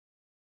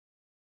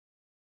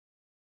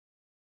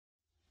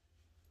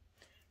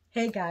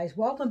Hey guys,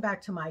 welcome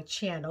back to my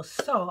channel.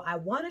 So I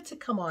wanted to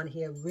come on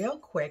here real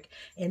quick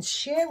and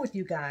share with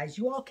you guys.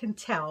 You all can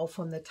tell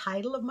from the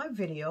title of my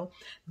video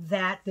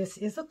that this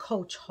is a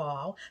Coach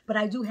haul, but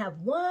I do have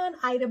one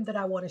item that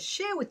I want to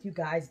share with you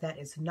guys that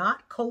is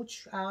not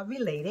Coach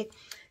related.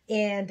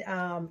 And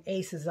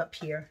Ace is up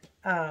here.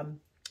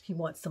 He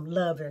wants some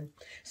loving.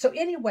 So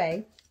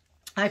anyway,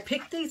 I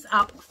picked these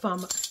up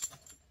from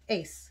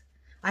Ace.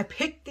 I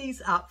picked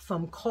these up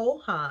from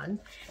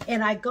Hahn,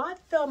 and I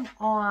got them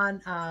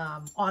on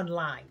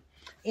online,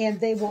 and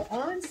they were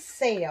on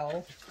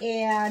sale,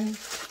 and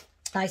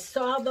I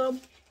saw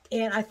them,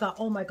 and I thought,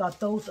 oh my God,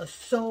 those are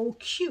so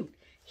cute.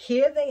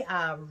 Here they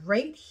are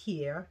right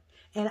here,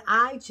 and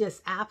I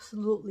just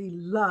absolutely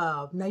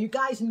love. Now, you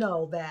guys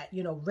know that,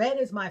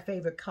 red is my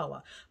favorite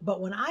color, but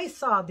when I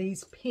saw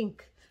these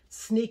pink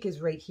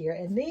sneakers right here,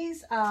 and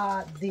these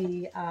are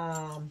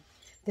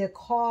they're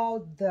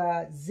called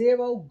the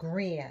Zero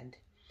Grand.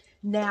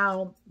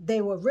 Now,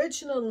 they were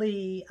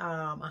originally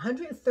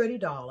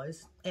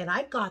 $130, and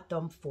I got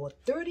them for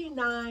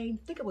I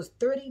think it was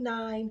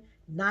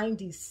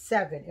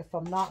 $39.97, if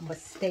I'm not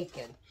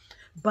mistaken.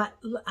 But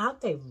aren't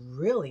they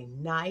really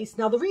nice?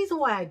 Now, the reason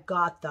why I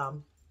got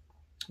them,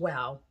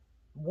 well,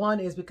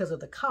 one is because of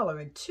the color,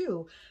 and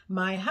two,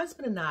 my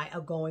husband and I are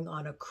going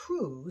on a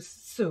cruise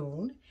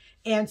soon.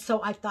 And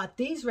so I thought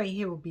these right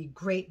here would be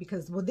great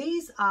because, well,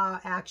 these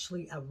are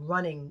actually a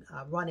running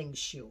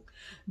shoe.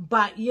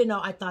 But,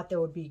 I thought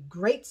there would be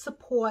great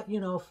support,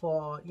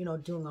 for,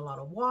 doing a lot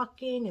of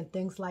walking and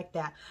things like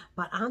that.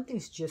 But aren't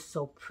these just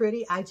so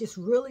pretty? I just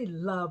really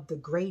love the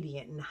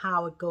gradient and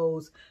how it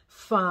goes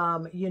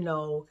from,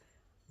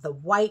 the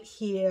white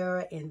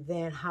here, and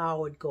then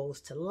how it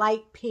goes to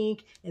light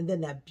pink, and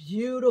then that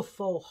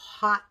beautiful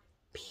hot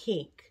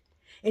pink.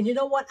 And you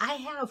know what? I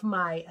have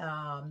my,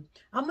 I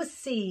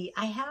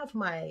have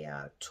my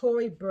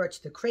Tory Burch,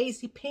 the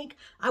crazy pink.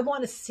 I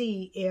want to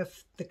see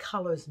if the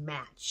colors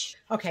match.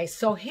 Okay,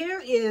 so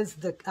here is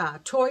the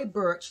Tory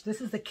Burch.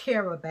 This is the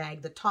Kara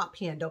bag, the top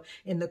handle,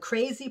 in the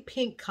crazy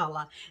pink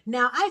color.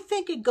 Now, I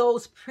think it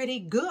goes pretty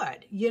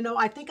good.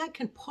 I think I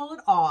can pull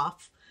it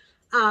off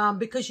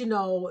because,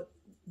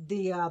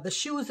 the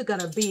shoes are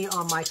going to be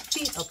on my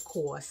feet, of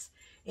course.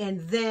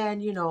 And then,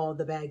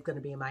 the bag's going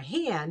to be in my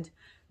hand.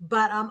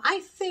 But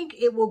I think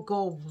it will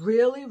go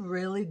really,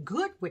 really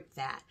good with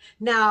that.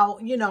 Now,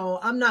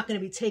 I'm not going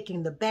to be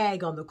taking the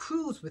bag on the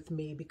cruise with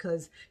me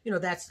because,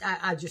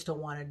 I just don't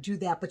want to do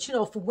that. But,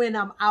 for when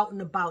I'm out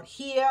and about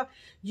here,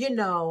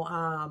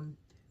 I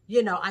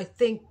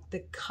think the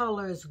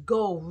colors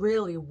go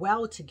really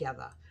well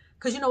together.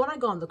 Because, when I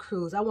go on the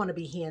cruise, I want to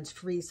be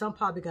hands-free. So I'm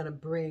probably going to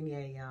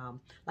bring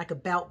like a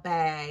belt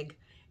bag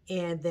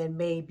and then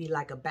maybe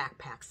like a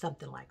backpack,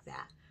 something like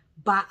that.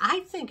 But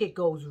I think it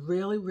goes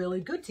really,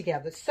 really good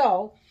together.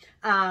 So,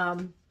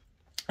 and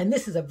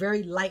this is a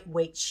very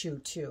lightweight shoe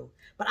too.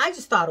 But I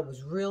just thought it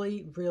was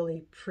really,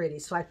 really pretty.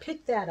 So I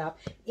picked that up.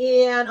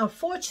 And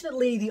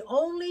unfortunately, the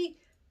only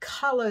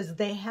colors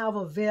they have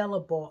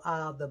available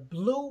are the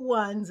blue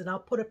ones, and I'll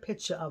put a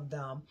picture of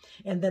them,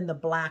 and then the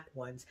black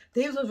ones.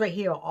 These ones right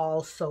here are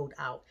all sold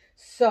out.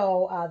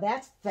 So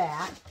that's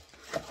that.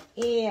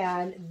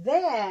 And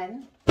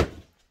then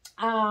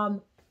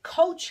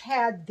Coach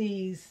had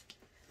these.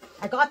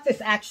 I got this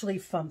actually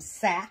from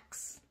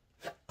Saks,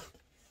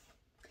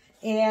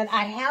 and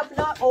I have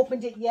not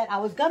opened it yet. I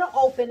was going to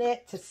open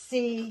it to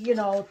see,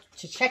 to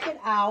check it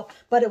out,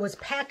 but it was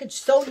packaged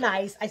so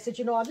nice. I said,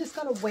 I'm just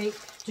going to wait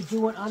to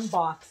do an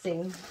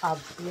unboxing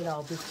of,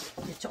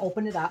 to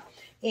open it up.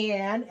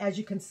 And as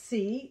you can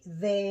see,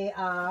 they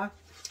are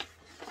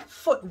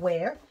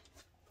footwear.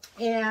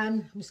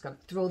 And I'm just going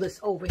to throw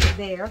this over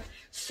there.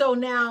 So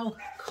now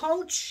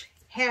Coach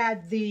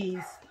had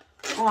these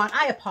on.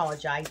 I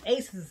apologize.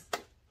 Ace is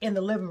in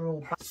the living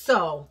room.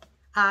 So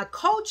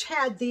Coach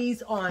had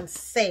these on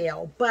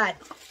sale, but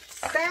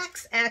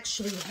Saks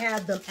actually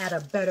had them at a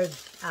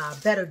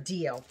better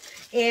deal.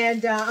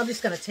 And I'm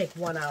just going to take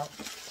one out.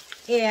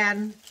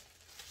 And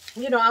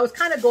I was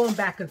kind of going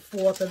back and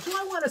forth of, do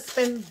I want to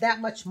spend that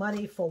much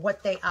money for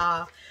what they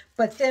are?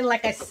 But then,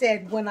 like I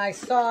said, when I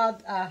saw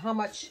how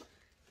much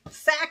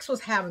Saks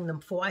was having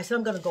them for, I said,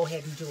 I'm going to go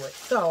ahead and do it.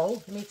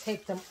 So let me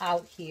take them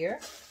out here.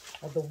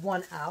 Or the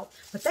one out.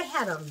 But they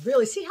had a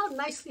really, see how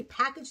nicely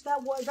packaged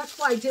that was? That's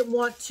why I didn't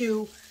want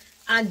to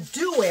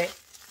undo it.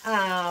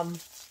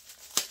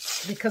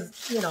 Because,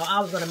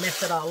 I was going to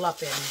mess it all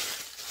up. And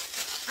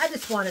I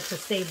just wanted to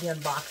save the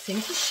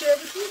unboxing to share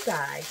with you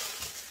guys.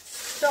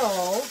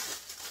 So,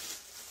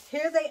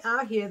 here they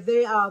are here.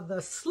 They are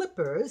the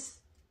slippers.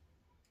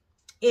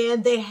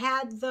 And they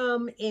had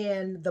them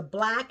in the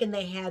black and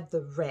they had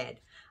the red.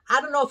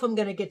 I don't know if I'm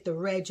going to get the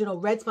red.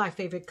 Red's my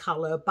favorite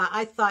color. But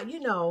I thought,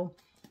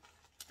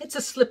 it's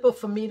a slipper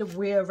for me to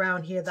wear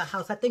around here, the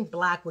house. I think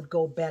black would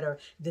go better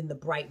than the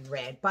bright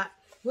red, but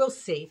we'll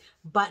see.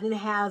 But it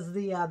has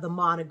the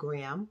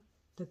monogram,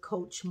 the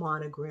Coach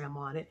monogram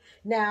on it.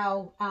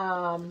 Now,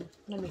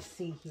 let me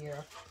see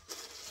here.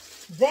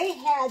 They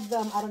had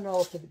them, I don't know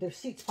if the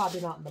receipt's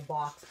probably not in the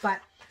box, but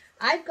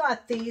I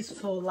got these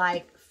for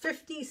like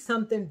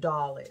 $50-something.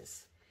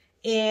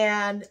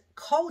 And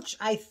Coach,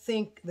 I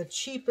think the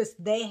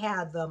cheapest they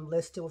had them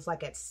listed was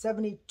like at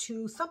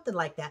 72, something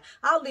like that.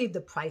 I'll leave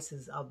the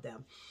prices of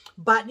them.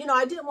 But, you know,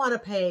 I didn't want to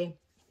pay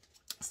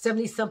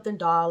 $70-something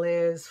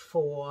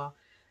for,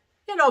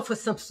 you know, for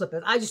some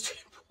slippers. I just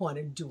didn't want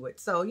to do it.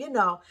 So, you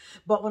know,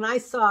 but when I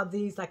saw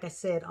these, like I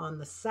said, on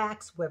the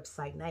Saks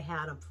website, and I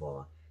had them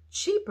for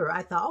cheaper,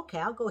 I thought, okay,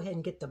 I'll go ahead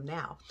and get them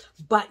now.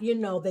 But, you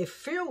know, they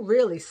feel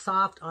really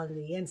soft on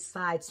the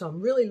inside, so I'm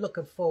really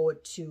looking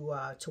forward to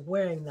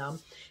wearing them.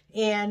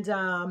 And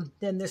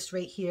then this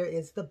right here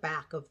is the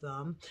back of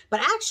them.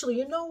 But actually,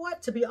 you know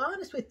what? To be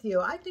honest with you,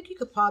 I think you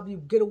could probably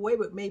get away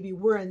with maybe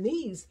wearing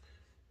these,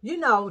 you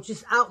know,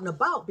 just out and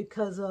about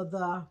because of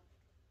the,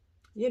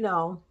 you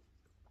know,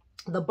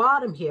 the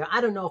bottom here.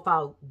 I don't know if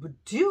I'll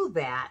do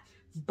that,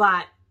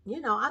 but, you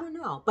know, I don't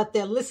know. But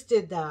they're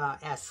listed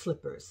as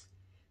slippers.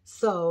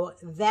 So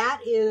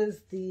that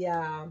is the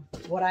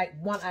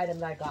one item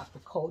that I got for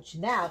Coach.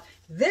 Now,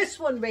 this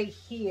one right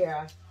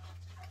here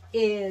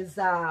is,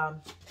 I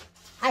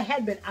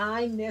had been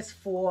eyeing this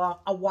for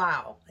a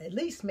while, at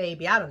least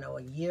maybe, I don't know,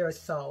 a year or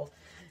so.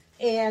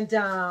 And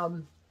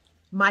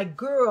my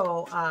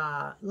girl,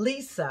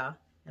 Lisa,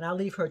 and I'll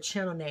leave her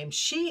channel name,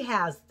 she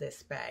has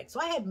this bag. So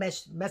I had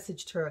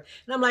messaged her,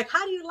 and I'm like,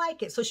 how do you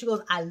like it? So she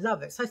goes, I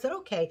love it. So I said,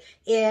 okay.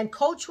 And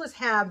Coach was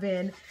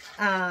having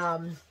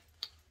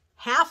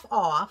half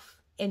off,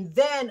 and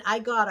then I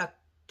got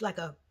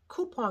a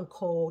coupon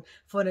code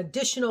for an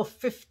additional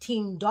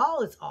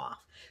 $15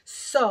 off.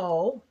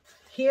 So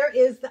here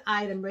is the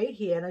item right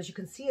here, and as you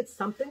can see, it's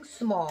something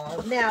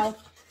small. Now,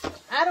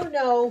 I don't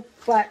know,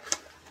 but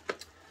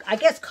I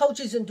guess Coach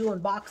isn't doing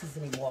boxes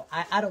anymore.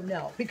 I don't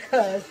know,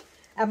 because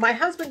my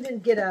husband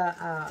didn't get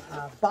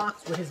a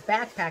box with his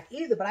backpack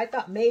either, but I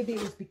thought maybe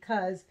it was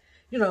because,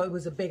 you know, it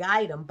was a big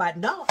item. But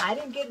no, I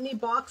didn't get any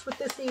box with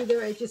this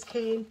either. It just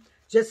came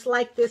just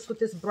like this with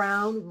this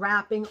brown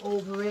wrapping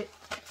over it,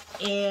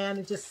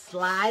 and just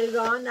slide it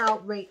on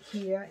out right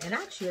here. And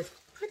actually, it's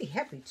pretty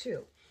heavy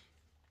too.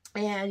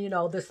 And, you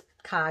know, this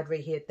card right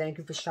here, thank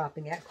you for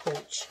shopping at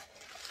Coach.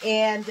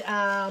 And,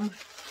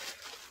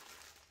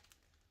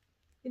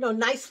 you know,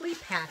 nicely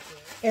packaged.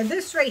 And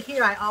this right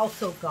here, I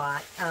also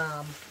got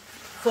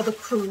for the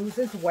cruise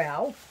as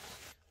well.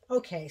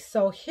 Okay,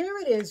 so here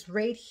it is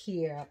right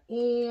here.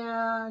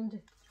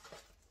 And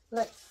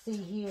let's see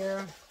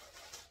here.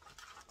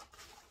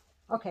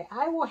 Okay,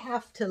 I will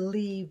have to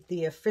leave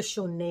the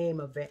official name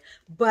of it,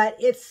 but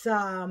it's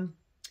the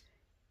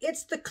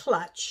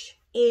clutch,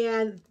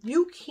 and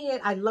you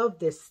can't, I love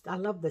this. I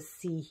love the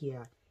C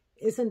here.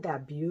 Isn't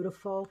that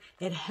beautiful?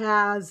 It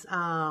has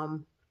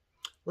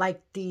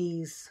like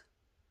these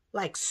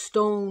like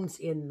stones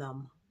in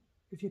them,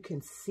 if you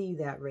can see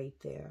that right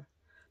there.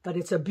 But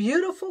it's a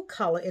beautiful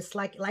color. It's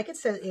like it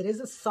says, it is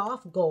a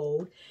soft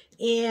gold,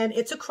 and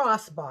it's a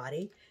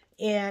crossbody,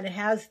 and it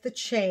has the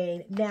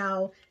chain.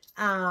 Now,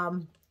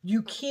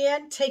 you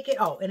can take it,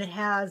 oh, and it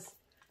has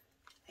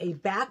a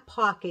back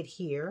pocket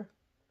here,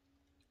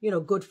 you know,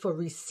 good for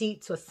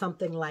receipts or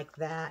something like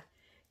that.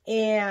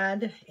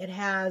 And it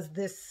has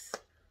this,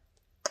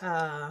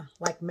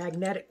 like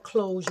magnetic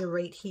closure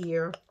right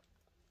here,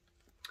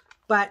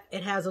 but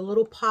it has a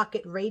little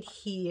pocket right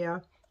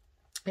here.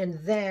 And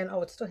then,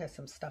 oh, it still has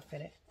some stuff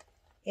in it.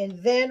 And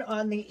then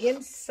on the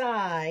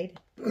inside,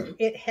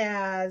 it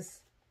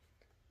has,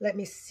 let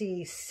me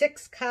see,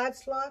 6 card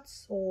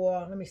slots,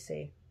 or let me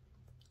see,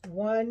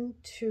 1,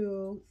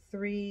 2,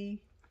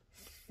 3,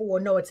 4.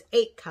 No, it's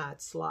 8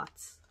 card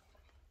slots.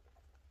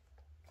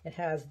 It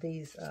has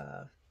these,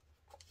 let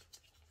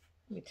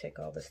me take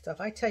all this stuff.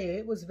 I tell you,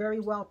 it was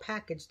very well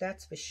packaged,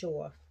 that's for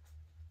sure.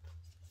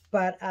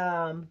 But,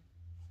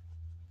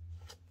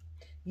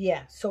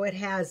 yeah, so it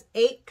has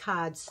 8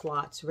 card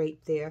slots right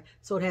there.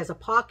 So it has a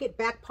pocket,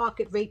 back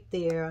pocket right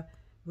there,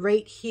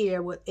 right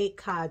here with 8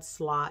 card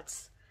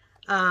slots.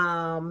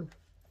 And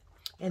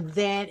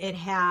then it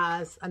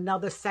has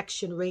another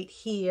section right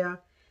here.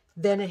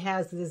 Then it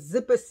has the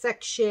zipper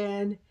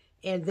section,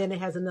 and then it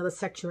has another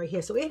section right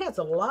here. So it has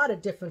a lot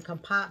of different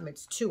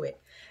compartments to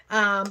it.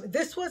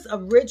 This was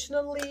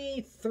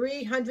originally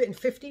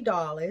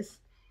 $350,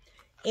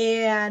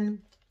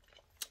 and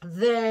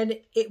then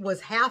it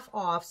was half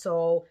off,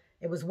 so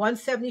it was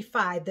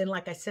 $175. Then,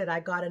 like I said,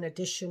 I got an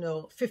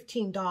additional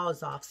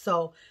 $15 off,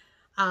 so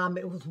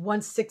it was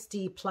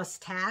 $160 plus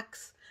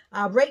tax.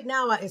 Right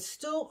now, it's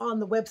still on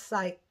the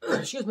website,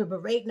 excuse me,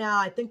 but right now,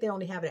 I think they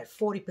only have it at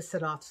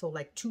 40% off, so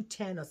like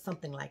 $210 or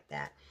something like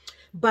that.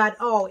 But,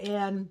 oh,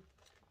 and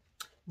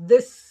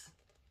this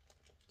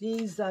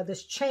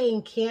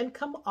chain can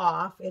come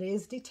off. It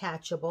is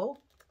detachable.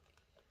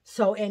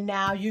 So, and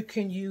now you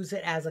can use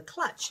it as a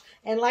clutch.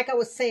 And like I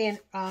was saying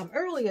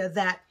earlier,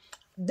 that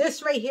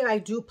this right here, I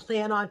do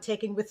plan on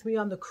taking with me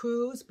on the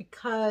cruise,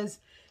 because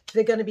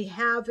they're going to be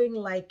having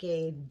like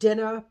a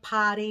dinner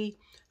party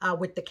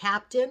with the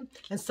captain.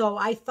 And so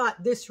I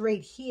thought this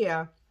right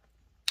here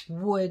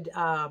would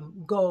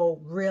go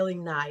really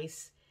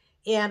nice.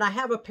 And I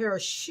have a pair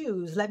of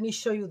shoes. Let me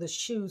show you the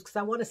shoes because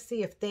I want to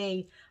see if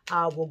they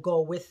will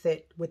go with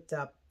it, with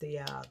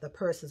the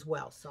purse as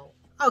well. So,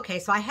 okay,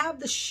 so I have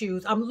the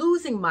shoes. I'm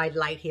losing my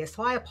light here,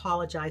 so I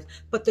apologize.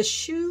 But the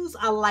shoes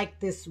are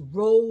like this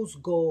rose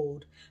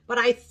gold. But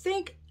I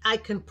think I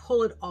can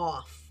pull it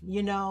off,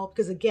 you know,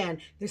 because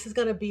again, this is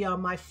going to be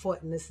on my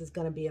foot and this is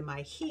going to be in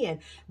my hand.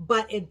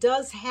 But it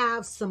does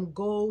have some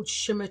gold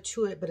shimmer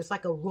to it, but it's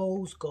like a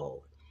rose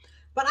gold.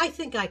 But I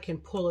think I can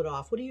pull it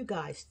off. What do you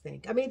guys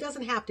think? I mean, it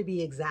doesn't have to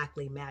be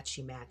exactly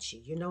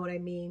matchy-matchy. You know what I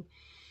mean?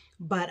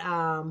 But,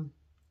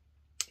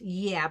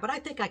 yeah, but I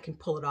think I can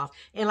pull it off.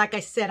 And like I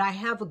said, I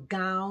have a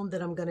gown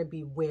that I'm going to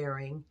be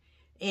wearing.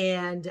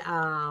 And,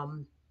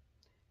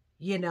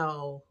 you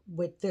know,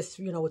 with this,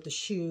 you know, with the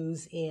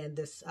shoes and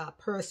this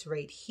purse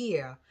right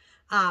here.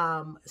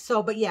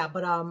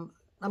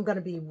 I'm going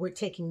to be, we're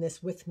taking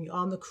this with me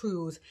on the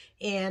cruise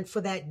and for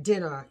that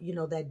dinner, you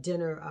know, that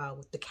dinner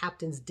with the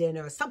captain's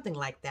dinner or something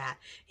like that.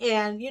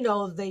 And, you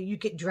know, you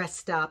get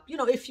dressed up, you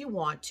know, if you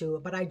want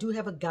to, but I do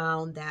have a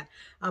gown that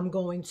I'm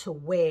going to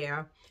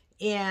wear.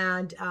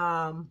 And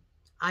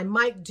I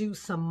might do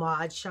some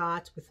mod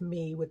shots with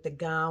me with the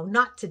gown,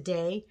 not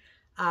today,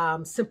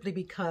 simply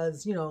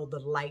because, you know, the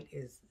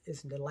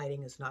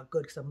lighting is not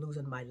good because I'm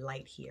losing my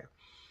light here.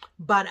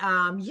 But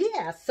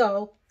yeah,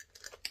 so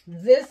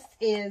this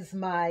is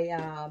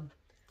my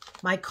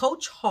my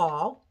Coach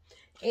haul,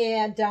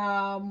 and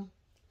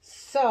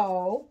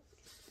so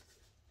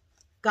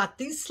got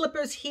these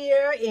slippers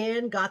here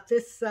and got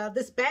this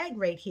this bag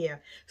right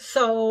here.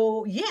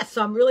 So yeah,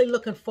 so I'm really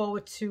looking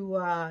forward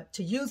to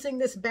using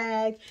this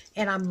bag,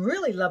 and I'm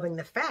really loving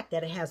the fact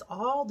that it has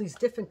all these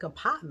different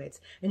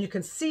compartments, and you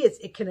can see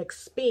it can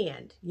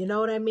expand. You know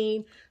what I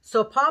mean?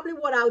 So probably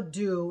what I'll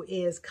do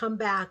is come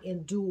back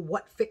and do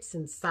what fits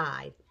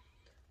inside.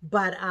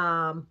 But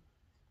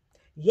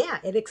yeah,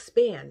 it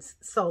expands.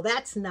 So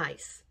that's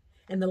nice.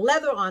 And the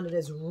leather on it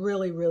is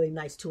really, really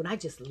nice too. And I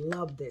just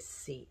love this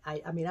seat.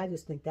 I mean, I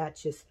just think that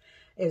just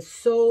is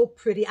so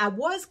pretty. I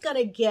was going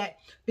to get,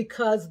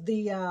 because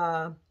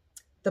the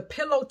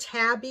pillow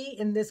tabby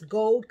in this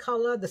gold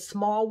color, the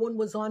small one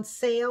was on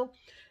sale.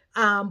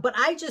 But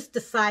I just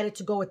decided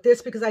to go with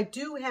this because I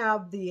do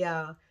have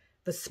the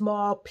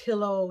small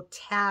pillow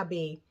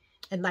tabby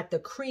in like the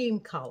cream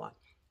color.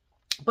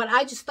 But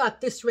I just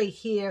thought this right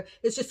here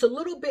is just a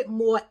little bit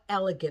more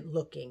elegant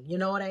looking. You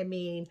know what I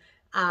mean?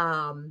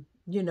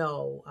 You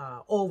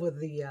know, over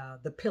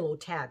the pillow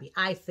tabby,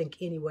 I think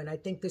anyway. And I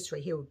think this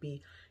right here would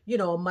be, you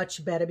know,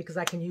 much better because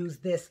I can use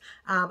this.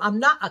 I'm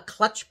not a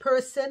clutch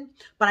person,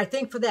 but I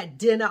think for that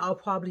dinner, I'll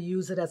probably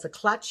use it as a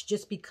clutch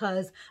just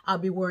because I'll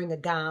be wearing a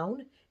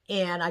gown.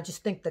 And I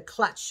just think the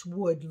clutch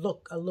would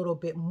look a little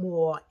bit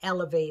more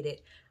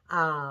elevated.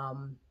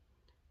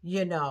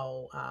 You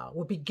know,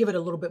 give it a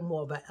little bit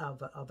more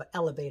of an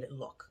elevated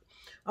look.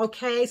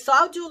 Okay, so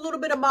I'll do a little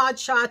bit of mod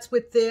shots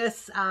with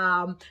this.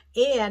 And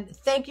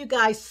thank you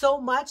guys so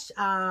much.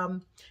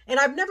 And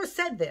I've never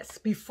said this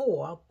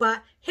before,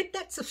 but hit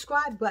that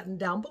subscribe button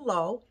down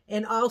below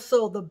and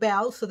also the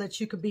bell so that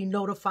you can be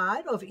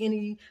notified of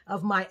any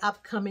of my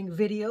upcoming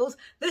videos.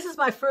 This is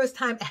my first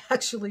time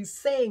actually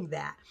saying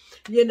that,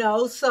 you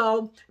know,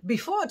 so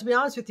before, to be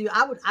honest with you,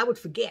 I would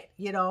forget,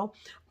 you know.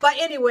 But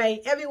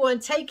anyway, everyone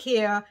take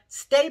care,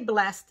 stay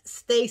blessed,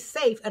 stay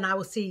safe, and I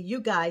will see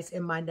you guys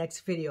in my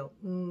next video.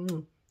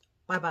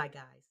 Bye-bye,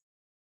 guys.